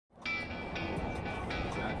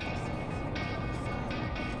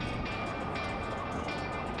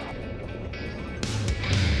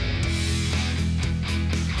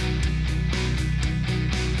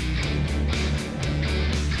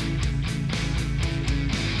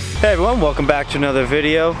Hey everyone, welcome back to another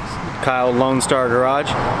video. Kyle, Lone Star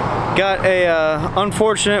Garage. Got a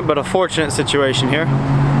unfortunate but a fortunate situation here.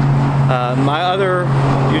 My other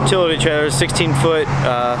utility trailer, 16-foot,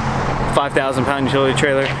 5,000-pound utility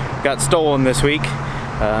trailer, got stolen this week.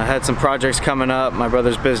 Had some projects coming up, my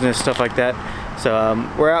brother's business, stuff like that. So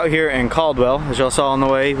we're out here in Caldwell. As y'all saw on the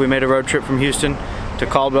way, we made a road trip from Houston to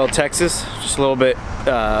Caldwell, Texas, just a little bit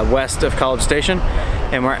west of College Station.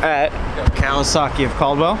 And we're at Kawasaki of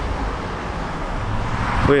Caldwell.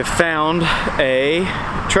 We have found a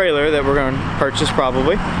trailer that we're going to purchase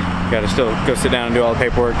probably. Got to still go sit down and do all the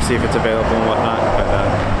paperwork, see if it's available and whatnot.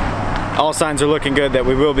 But all signs are looking good that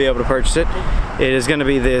we will be able to purchase it. It is going to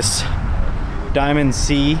be this Diamond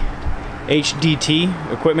C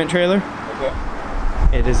HDT equipment trailer.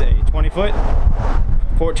 Okay. It is a 20-foot,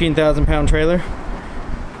 14,000-pound trailer,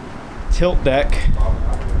 tilt deck,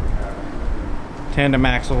 tandem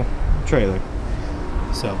axle trailer.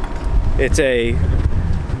 So it's a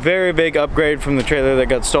very big upgrade from the trailer that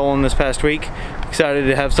got stolen this past week. Excited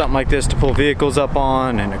to have something like this to pull vehicles up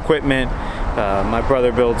on and equipment. My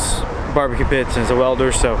brother builds barbecue pits and is a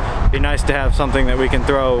welder, so it'd be nice to have something that we can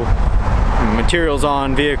throw materials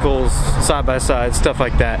on, vehicles, side by side, stuff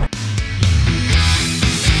like that.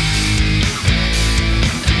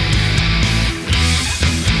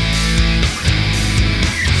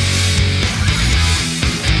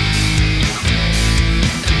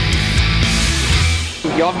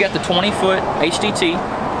 Y'all have got the 20-foot HDT,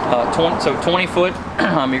 so 20-foot,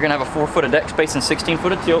 you're going to have a 4-foot of deck space and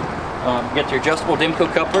 16-foot of tilt. You got your adjustable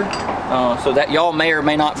Demco coupler, so that y'all may or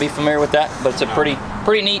may not be familiar with that, but it's a pretty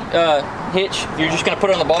neat hitch. You're just going to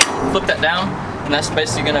put it on the ball, flip that down, and that's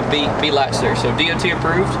basically going to be latched there. So DOT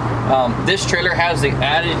approved. This trailer has the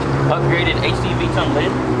added upgraded HDV ton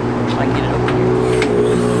lid. I can get it open here.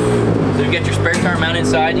 So you get your spare tire mount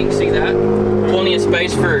inside, you can see that. Plenty of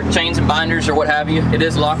space for chains and binders or what have you. It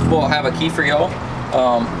is lockable. I'll have a key for y'all.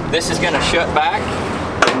 This is going to shut back,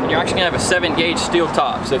 and you're actually going to have a 7-gauge steel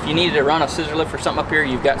top. So if you needed to run a scissor lift or something up here,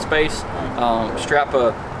 you've got space. Strap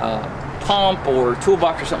a pump or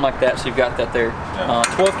toolbox or something like that, so you've got that there.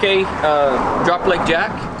 12K drop leg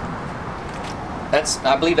jack.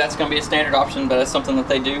 I believe that's going to be a standard option, but that's something that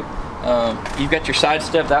they do. You've got your side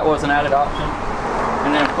step. That was an added option.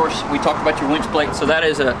 And then of course we talked about your winch plate, so that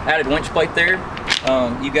is an added winch plate there.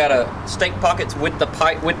 You got a stake pockets with the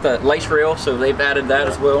pipe, with the lace rail, so they've added that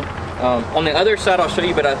as well. On the other side I'll show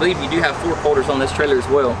you, but I believe you do have fork holders on this trailer as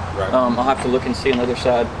well. Right. I'll have to look and see on the other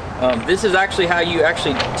side. This is actually how you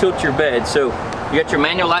actually tilt your bed. So you got your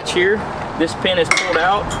manual latch here. This pin is pulled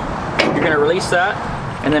out. You're going to release that,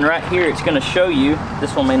 and then right here it's going to show you.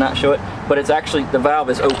 This one may not show it, but it's actually, the valve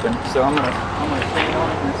is open. So I'm gonna stand on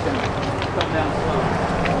it, and it's going to come down slow.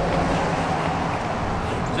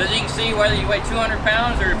 So as you can see, whether you weigh 200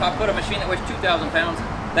 pounds or if I put a machine that weighs 2,000 pounds,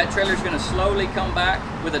 that trailer is going to slowly come back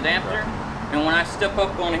with a dampener. And when I step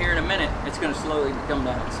up on here in a minute, it's going to slowly come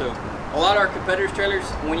down. So a lot of our competitors' trailers,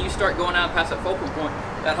 when you start going out past that focal point,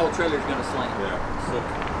 that whole trailer is going to slant. Yeah. So,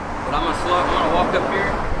 but I'm going to walk up here.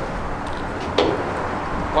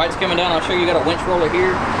 While it's coming down, I'll show you. You got a winch roller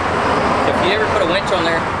here. If you ever put a winch on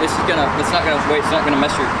there, it's not going to wait. It's not going to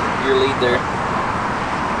mess your lead there.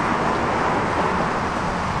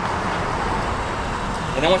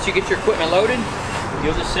 And then once you get your equipment loaded,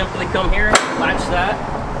 you'll just simply come here, latch that,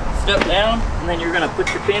 step down, and then you're going to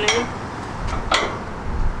put your pin in.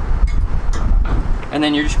 And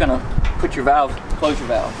then you're just going to put your valve, close your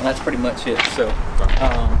valve, and that's pretty much it. So,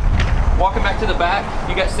 walking back to the back,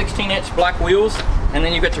 you got 16-inch black wheels, and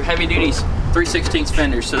then you've got your heavy duties 3/16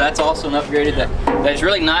 fenders. So that's also an upgraded that is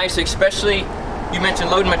really nice, especially you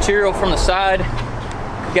mentioned loading material from the side.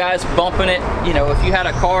 Guys bumping it, you know, if you had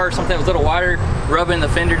a car or something that was a little wider, rubbing the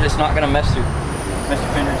fender, it's not going to mess your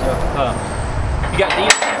fenders up. You got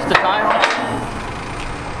these to tie on,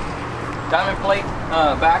 diamond plate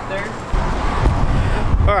back there.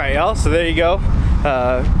 All right, y'all, so there you go.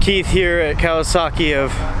 Keith here at Kawasaki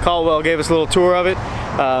of Caldwell gave us a little tour of it.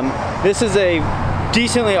 This is a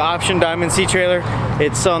decently optioned Diamond C trailer.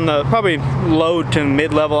 It's on the probably low to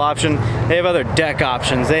mid-level option. They have other deck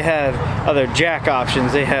options. They have other jack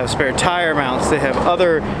options. They have spare tire mounts. They have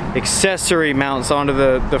other accessory mounts onto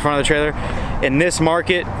the front of the trailer. In this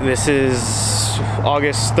market, this is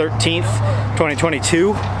August 13th,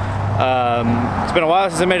 2022. It's been a while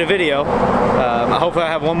since I made a video. Hopefully I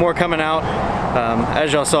have one more coming out.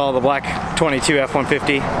 As y'all saw, the black 22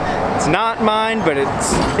 F-150. It's not mine, but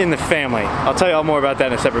it's in the family. I'll tell you all more about that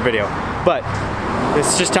in a separate video. But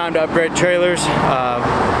it's just time to upgrade trailers.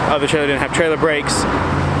 Other trailer didn't have trailer brakes,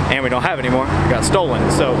 and we don't have anymore. It got stolen.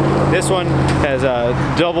 So this one has a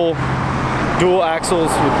double dual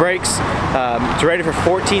axles with brakes. It's rated for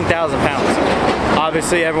 14,000 pounds.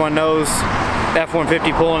 Obviously everyone knows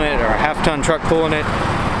F-150 pulling it or a half-ton truck pulling it.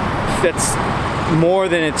 That's more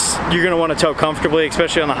than you're going to want to tow comfortably,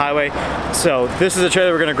 especially on the highway. So this is a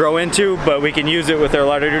trailer we're going to grow into, but we can use it with our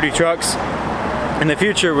lighter duty trucks. In the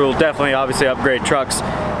future we'll definitely obviously upgrade trucks,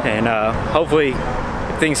 and hopefully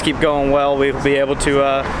if things keep going well we'll be able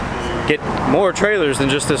to get more trailers than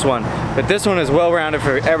just this one. But this one is well rounded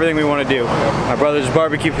for everything we want to do. My brother's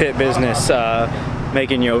barbecue pit business,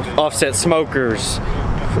 making, you know, offset smokers,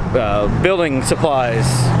 building supplies,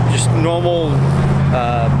 just normal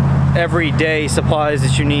everyday supplies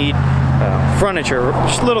that you need, furniture,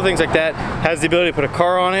 just little things like that. Has the ability to put a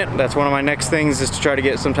car on it. That's one of my next things, is to try to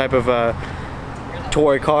get some type of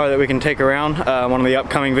toy car that we can take around. One of the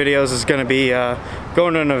upcoming videos is going to be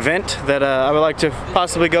going to an event that I would like to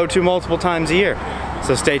possibly go to multiple times a year.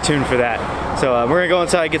 So stay tuned for that. So we're going to go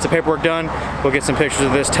inside, get some paperwork done. We'll get some pictures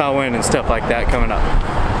of this towing and stuff like that coming up.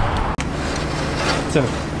 So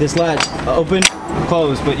this latch open,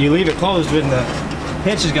 closed, but you leave it closed when the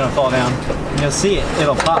hitch is going to fall down. You'll see it,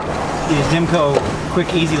 it'll pop. These Dimco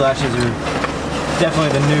quick easy latches are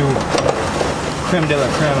definitely the new creme de la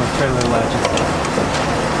creme of trailer latches.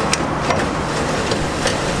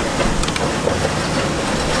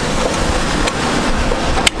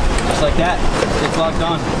 Just like that, it's locked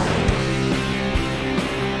on.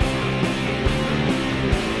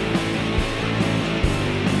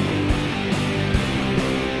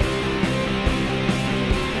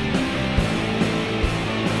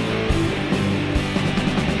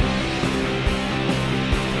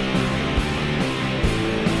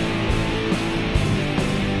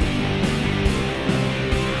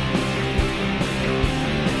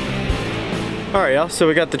 Alright y'all, so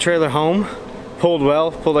we got the trailer home, pulled well,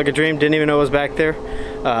 pulled like a dream, didn't even know it was back there.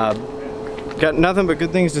 Got nothing but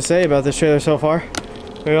good things to say about this trailer so far.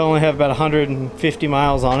 We only have about 150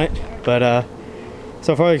 miles on it, but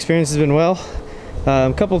so far the experience has been well.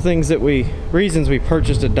 A couple things that reasons we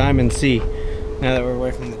purchased a Diamond C, now that we're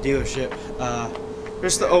away from the dealership.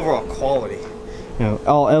 Just the overall quality. You know,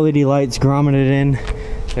 all LED lights grommeted in.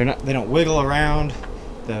 They don't wiggle around.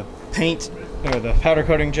 The paint or the powder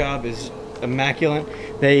coating job is immaculate.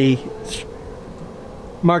 They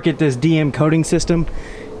market this DM coating system.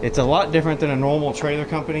 It's a lot different than a normal trailer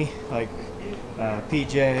company like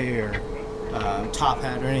PJ or Top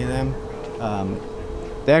Hat or any of them.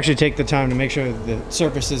 They actually take the time to make sure the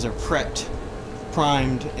surfaces are prepped,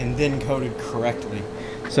 primed, and then coated correctly.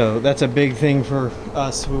 So that's a big thing for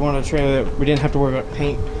us. We want a trailer that we didn't have to worry about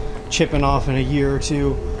paint chipping off in a year or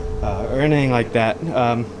two or anything like that.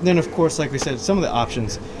 Then of course, like we said, some of the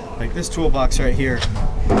options, like this toolbox right here,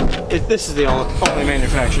 this is the only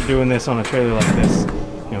manufacturer doing this on a trailer like this.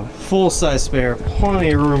 You know, full size spare,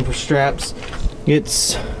 plenty of room for straps.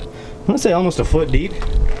 It's, I want to say almost a foot deep,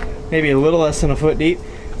 maybe a little less than a foot deep.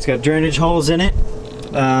 It's got drainage holes in it.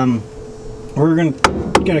 We're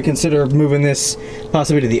gonna consider moving this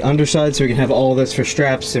possibly to the underside so we can have all of this for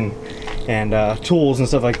straps and tools and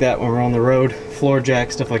stuff like that when we're on the road, floor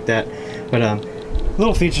jack, stuff like that. But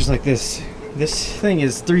little features like this. This thing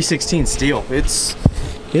is 3/16 steel. It's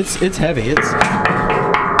heavy.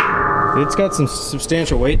 It's got some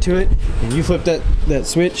substantial weight to it, and you flip that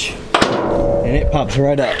switch and it pops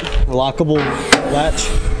right up. A lockable latch.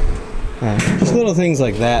 Just little things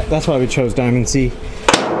like that. That's why we chose Diamond C.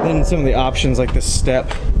 Then some of the options like this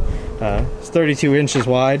step. It's 32 inches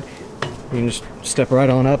wide. You can just step right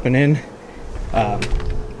on up and in.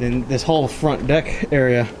 Then this whole front deck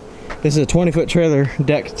area. This is a 20-foot trailer,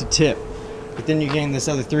 deck to tip. But then you gain this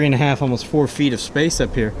other 3.5, almost 4 feet of space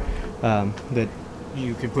up here that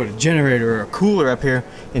you could put a generator or a cooler up here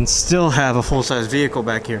and still have a full-size vehicle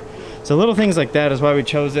back here. So little things like that is why we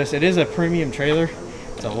chose this. It is a premium trailer.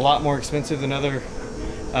 It's a lot more expensive than other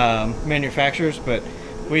manufacturers, but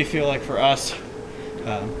we feel like for us,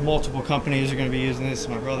 multiple companies are going to be using this.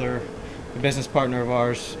 My brother, a business partner of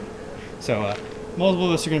ours, so multiple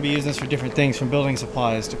of us are going to be using this for different things, from building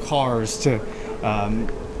supplies to cars to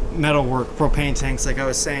metalwork, propane tanks, like I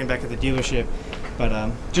was saying back at the dealership.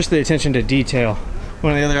 But just the attention to detail.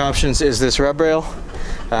 One of the other options is this rub rail.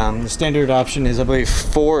 The standard option is, I believe,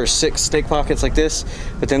 4 or 6 stake pockets like this,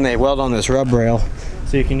 but then they weld on this rub rail,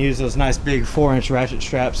 so you can use those nice big 4-inch ratchet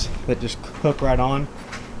straps that just hook right on.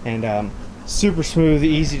 And super smooth,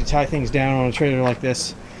 easy to tie things down on a trailer like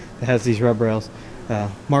this that has these rub rails.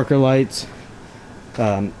 Marker lights,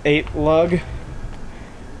 8 lug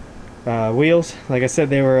wheels. Like I said,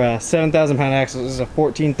 they were 7,000 pound axles. This is a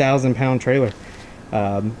 14,000 pound trailer.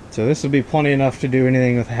 So this will be plenty enough to do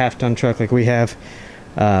anything with a half-ton truck like we have.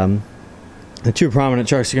 The two prominent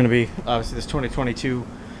trucks are going to be obviously this 2022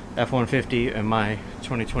 F-150 and my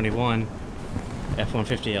 2021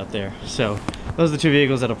 F-150 out there. So those are the two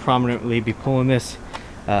vehicles that'll prominently be pulling this.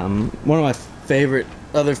 One of my favorite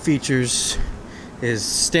other features is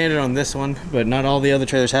standard on this one, but not all the other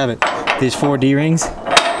trailers have it. These 4 D-rings,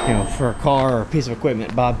 you know, for a car or a piece of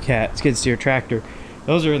equipment, bobcat, skid steer, tractor,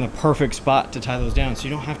 those are in the perfect spot to tie those down, so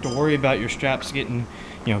you don't have to worry about your straps getting,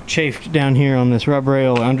 you know, chafed down here on this rub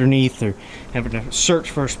rail or underneath, or having to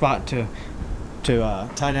search for a spot to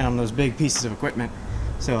tie down those big pieces of equipment.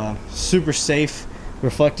 So super safe,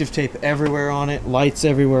 reflective tape everywhere on it, lights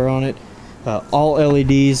everywhere on it, all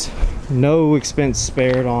LEDs, no expense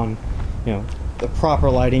spared on, you know, the proper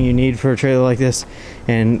lighting you need for a trailer like this.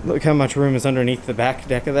 And look how much room is underneath the back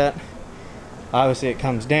deck of that. Obviously it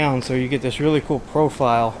comes down, so you get this really cool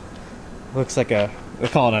profile. Looks like a, they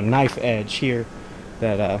call it a knife edge here,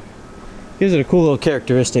 that gives it a cool little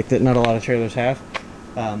characteristic that not a lot of trailers have.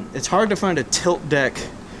 It's hard to find a tilt deck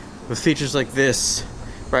with features like this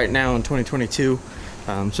right now in 2022.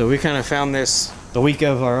 So we kind of found this the week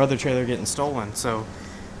of our other trailer getting stolen, so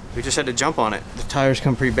we just had to jump on it. The tires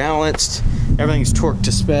come pre-balanced, everything's torqued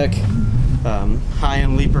to spec,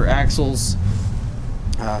 high-end leaper axles,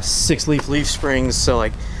 6-leaf leaf springs. So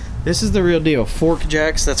like, this is the real deal. Fork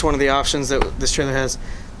jacks, that's one of the options that this trailer has.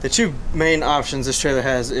 The two main options this trailer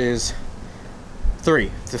has is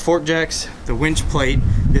 3. The fork jacks, the winch plate.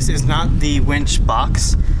 This is not the winch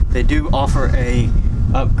box. They do offer a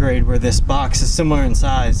upgrade where this box is similar in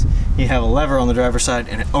size. You have a lever on the driver's side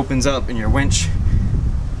and it opens up and your winch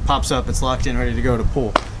pops up, it's locked in, ready to go to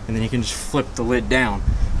pull, and then you can just flip the lid down.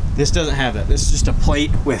 This doesn't have that. This is just a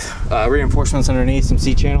plate with reinforcements underneath, some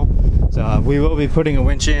C-channel. So we will be putting a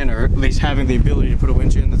winch in, or at least having the ability to put a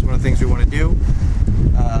winch in. That's one of the things we want to do.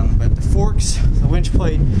 But the forks, the winch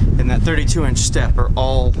plate, and that 32-inch step are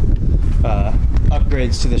all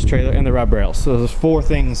upgrades to this trailer, and the rub rails. So those 4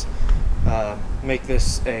 things make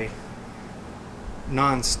this a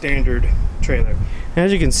non-standard trailer. And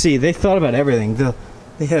as you can see, they thought about everything.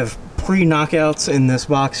 They have pre-knockouts in this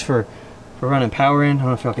box for running power in. I don't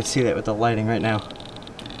know if y'all can see that with the lighting right now.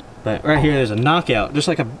 But right here, there's a knockout, just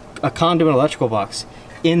like a conduit electrical box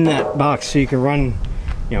in that box, so you can run,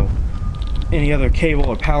 you know, any other cable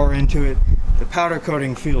or power into it. The powder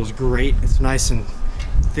coating feels great. It's nice and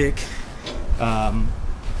thick.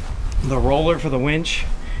 The roller for the winch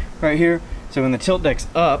right here. So when the tilt deck's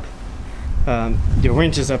up, the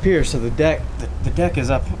winch is up here, so the deck is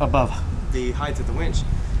up above the height of the winch.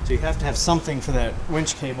 So you have to have something for that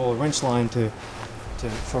winch cable or winch line for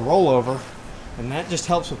rollover, and that just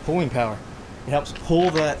helps with pulling power. It helps pull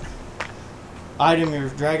that item you're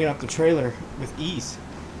dragging up the trailer with ease.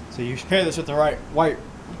 So you pair this with the right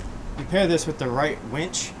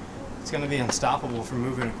winch, it's going to be unstoppable from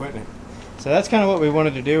moving equipment. So that's kind of what we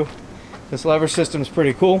wanted to do. This lever system is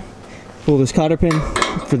pretty cool. Pull this cotter pin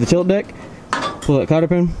for the tilt deck, pull that cotter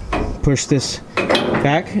pin, push this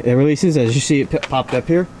back, it releases, as you see it popped up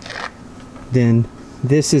here. Then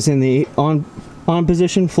this is in the on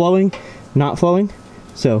position, flowing, not flowing.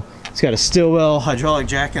 So it's got a Stillwell hydraulic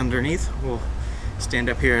jack underneath. We'll stand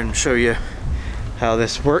up here and show you how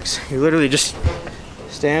this works. You literally just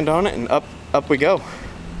stand on it and up we go,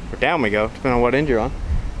 or down we go, depending on what end you're on.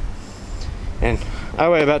 And I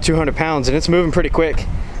weigh about 200 pounds and it's moving pretty quick.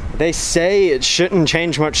 They say it shouldn't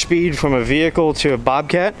change much speed from a vehicle to a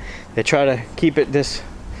bobcat. They try to keep it this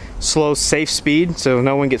slow, safe speed, so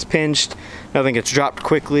no one gets pinched, nothing gets dropped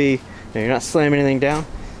quickly, you're not slamming anything down.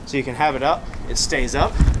 So you can have it up, it stays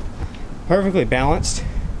up, perfectly balanced.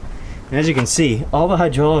 And as you can see, all the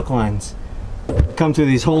hydraulic lines come through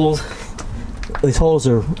these holes. These holes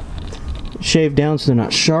are shaved down so they're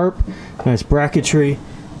not sharp. Nice bracketry.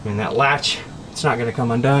 I mean, that latch, it's not gonna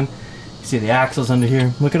come undone. You see the axles under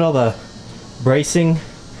here. Look at all the bracing.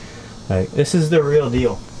 Like, this is the real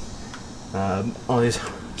deal. All these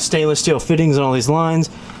stainless steel fittings on all these lines,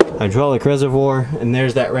 hydraulic reservoir, and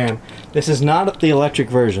there's that ram. This is not the electric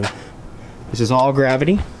version. This is all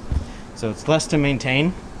gravity, so it's less to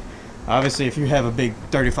maintain. Obviously, if you have a big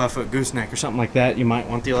 35-foot gooseneck or something like that, you might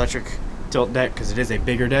want the electric tilt deck because it is a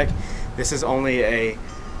bigger deck. This is only a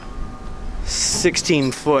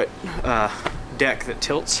 16-foot deck that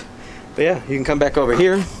tilts. But yeah, you can come back over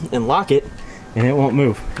here and lock it and it won't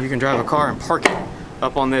move. You can drive a car and park it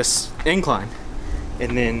up on this incline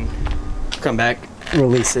and then come back,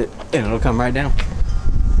 release it, and it'll come right down.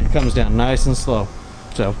 It comes down nice and slow.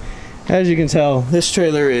 So as you can tell, this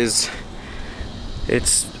trailer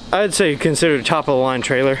I'd say considered a top of the line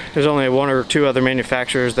trailer. There's only 1 or 2 other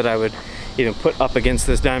manufacturers that I would even put up against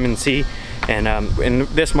this Diamond C, and in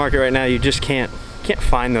this market right now you just can't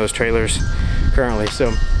find those trailers. currently.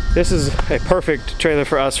 So this is a perfect trailer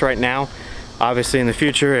for us right now. Obviously in the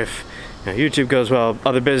future, if YouTube goes well,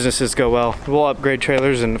 other businesses go well, we'll upgrade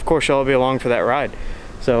trailers, and of course y'all will be along for that ride.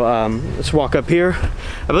 So let's walk up here.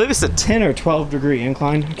 I believe it's a 10 or 12 degree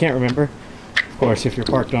incline, I can't remember. Of course, if you're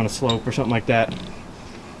parked on a slope or something like that,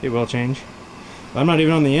 it will change. But I'm not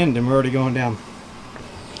even on the end and we're already going down.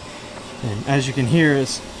 And as you can hear,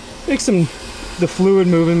 the fluid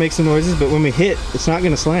moving makes some noises, but when we hit, it's not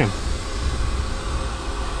gonna slam.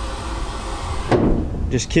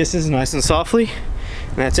 Just kisses nice and softly,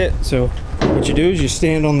 and that's it. So what you do is you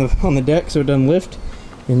stand on the deck so it doesn't lift,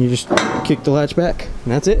 and you just kick the latch back,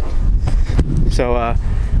 and that's it. So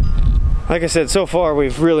like I said, so far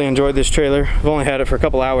we've really enjoyed this trailer. We've only had it for a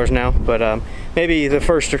couple hours now, but maybe the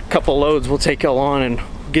first couple loads we'll take y'all on and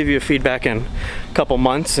give you a feedback in a couple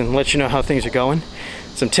months and let you know how things are going.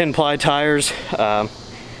 Some 10-ply tires,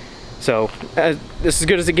 so this is as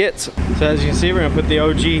good as it gets. So as you can see, we're gonna put the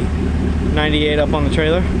OG 98 up on the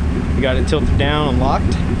trailer. We got it tilted down and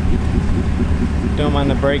locked. Don't mind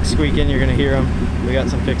the brakes squeaking, you're gonna hear them. We got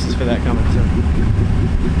some fixes for that coming, so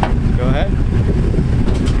go ahead.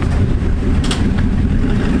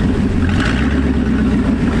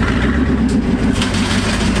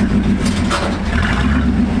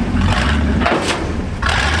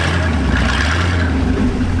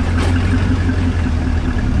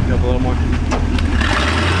 Go up a little more.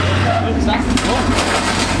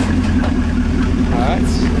 Alright,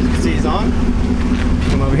 as you can see, it's on.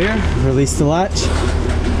 Come over here, release the latch,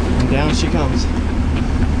 and down she comes.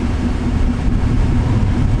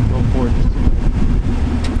 Go forward.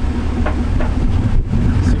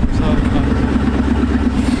 Super slow.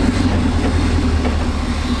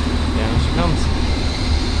 Down she comes.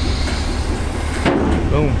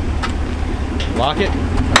 Boom. Lock it,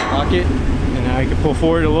 and now you can pull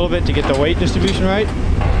forward a little bit to get the weight distribution right.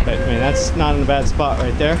 But I mean, that's not in a bad spot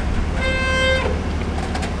right there.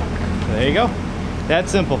 There you go.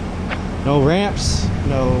 That's simple. No ramps,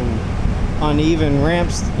 no uneven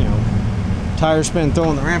ramps, you know, tire spin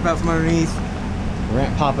throwing the ramp out from underneath, the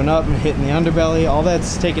ramp popping up and hitting the underbelly. All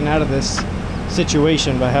that's taken out of this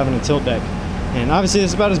situation by having a tilt deck. And obviously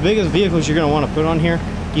it's about as big as vehicles you're going to want to put on here.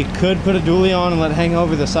 You could put a dually on and let it hang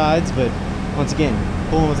over the sides, but once again,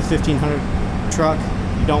 pulling with a 1500 truck,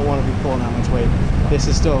 you don't want to be pulling that much weight. This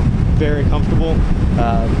is still very comfortable.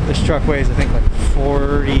 This truck weighs, I think, like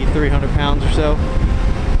 4,300 pounds or so.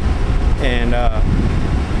 And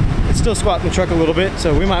it's still squatting the truck a little bit,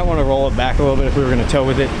 so we might want to roll it back a little bit if we were going to tow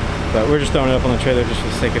with it. But we're just throwing it up on the trailer just for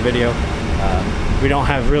the sake of video. We don't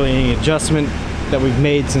have really any adjustment that we've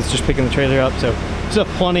made since just picking the trailer up, so there's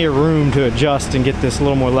plenty of room to adjust and get this a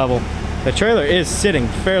little more level. The trailer is sitting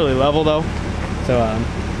fairly level though, so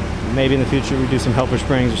maybe in the future we do some helper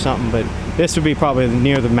springs or something, but this would be probably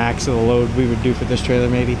near the max of the load we would do for this trailer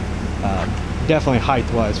maybe. Definitely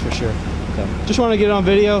height-wise for sure. So just want to get it on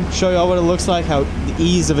video, show y'all what it looks like, how the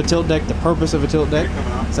ease of a tilt deck, the purpose of a tilt deck.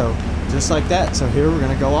 So just like that. So here we're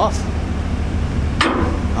gonna go off.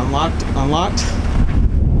 Unlocked.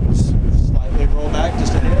 Slightly roll back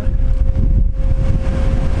just a hair.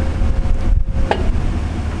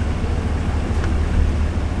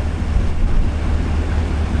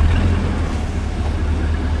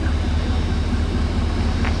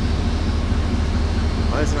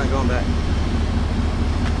 Why is it not going back?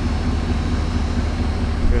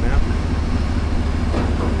 Good now.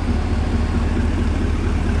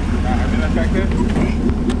 Back there.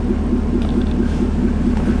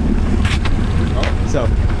 So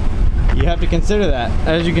you have to consider that.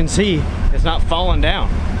 As you can see, it's not falling down.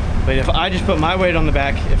 But if I just put my weight on the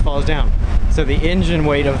back, it falls down. So the engine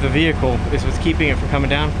weight of the vehicle is what's keeping it from coming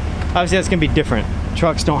down. Obviously that's gonna be different.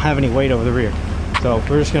 Trucks don't have any weight over the rear. So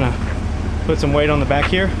we're just gonna put some weight on the back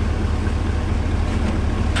here.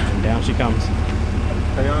 And down she comes.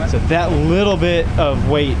 So that little bit of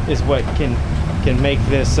weight is what can make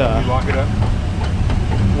this lock it up.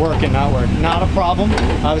 Work and not work. Not a problem.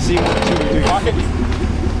 Obviously, 1, 2, 3.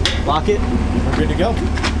 Lock it. We're good to go.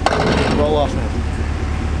 Roll off now.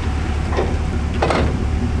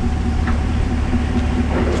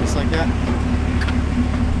 Just like that.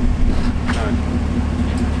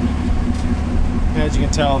 As you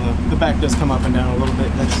can tell, the back does come up and down a little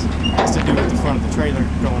bit. That's to do with the front of the trailer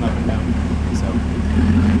going up and down. So,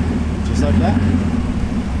 just like that.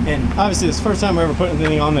 And obviously it's the first time we're ever putting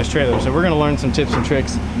anything on this trailer, so we're going to learn some tips and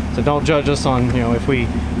tricks. So don't judge us on, you know, if we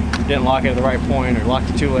didn't lock it at the right point or locked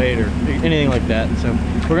it too late or anything like that. So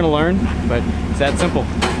we're going to learn, but it's that simple.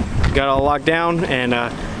 Got it all locked down, and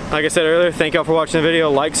like I said earlier, thank y'all for watching the video.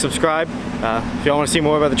 Like, subscribe. If y'all want to see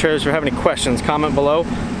more about the trailers or have any questions, comment below.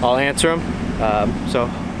 I'll answer them. So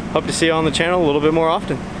hope to see you on the channel a little bit more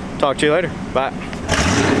often. Talk to you later. Bye.